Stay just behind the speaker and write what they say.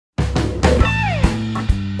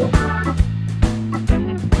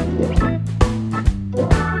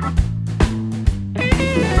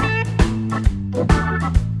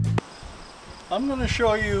I'm going to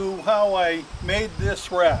show you how I made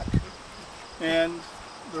this rack. And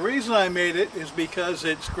the reason I made it is because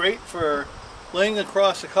it's great for laying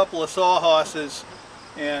across a couple of sawhorses,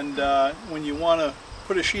 and when you want to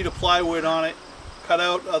put a sheet of plywood on it, cut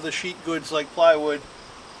out other sheet goods like plywood,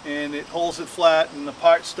 and it holds it flat and the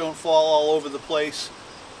parts don't fall all over the place.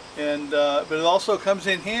 And but it also comes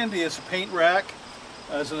in handy as a paint rack,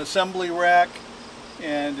 as an assembly rack,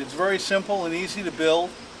 and it's very simple and easy to build.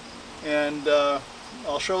 And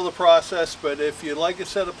I'll show the process, but if you'd like a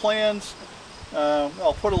set of plans,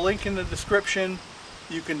 I'll put a link in the description.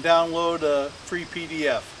 You can download a free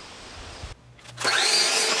PDF.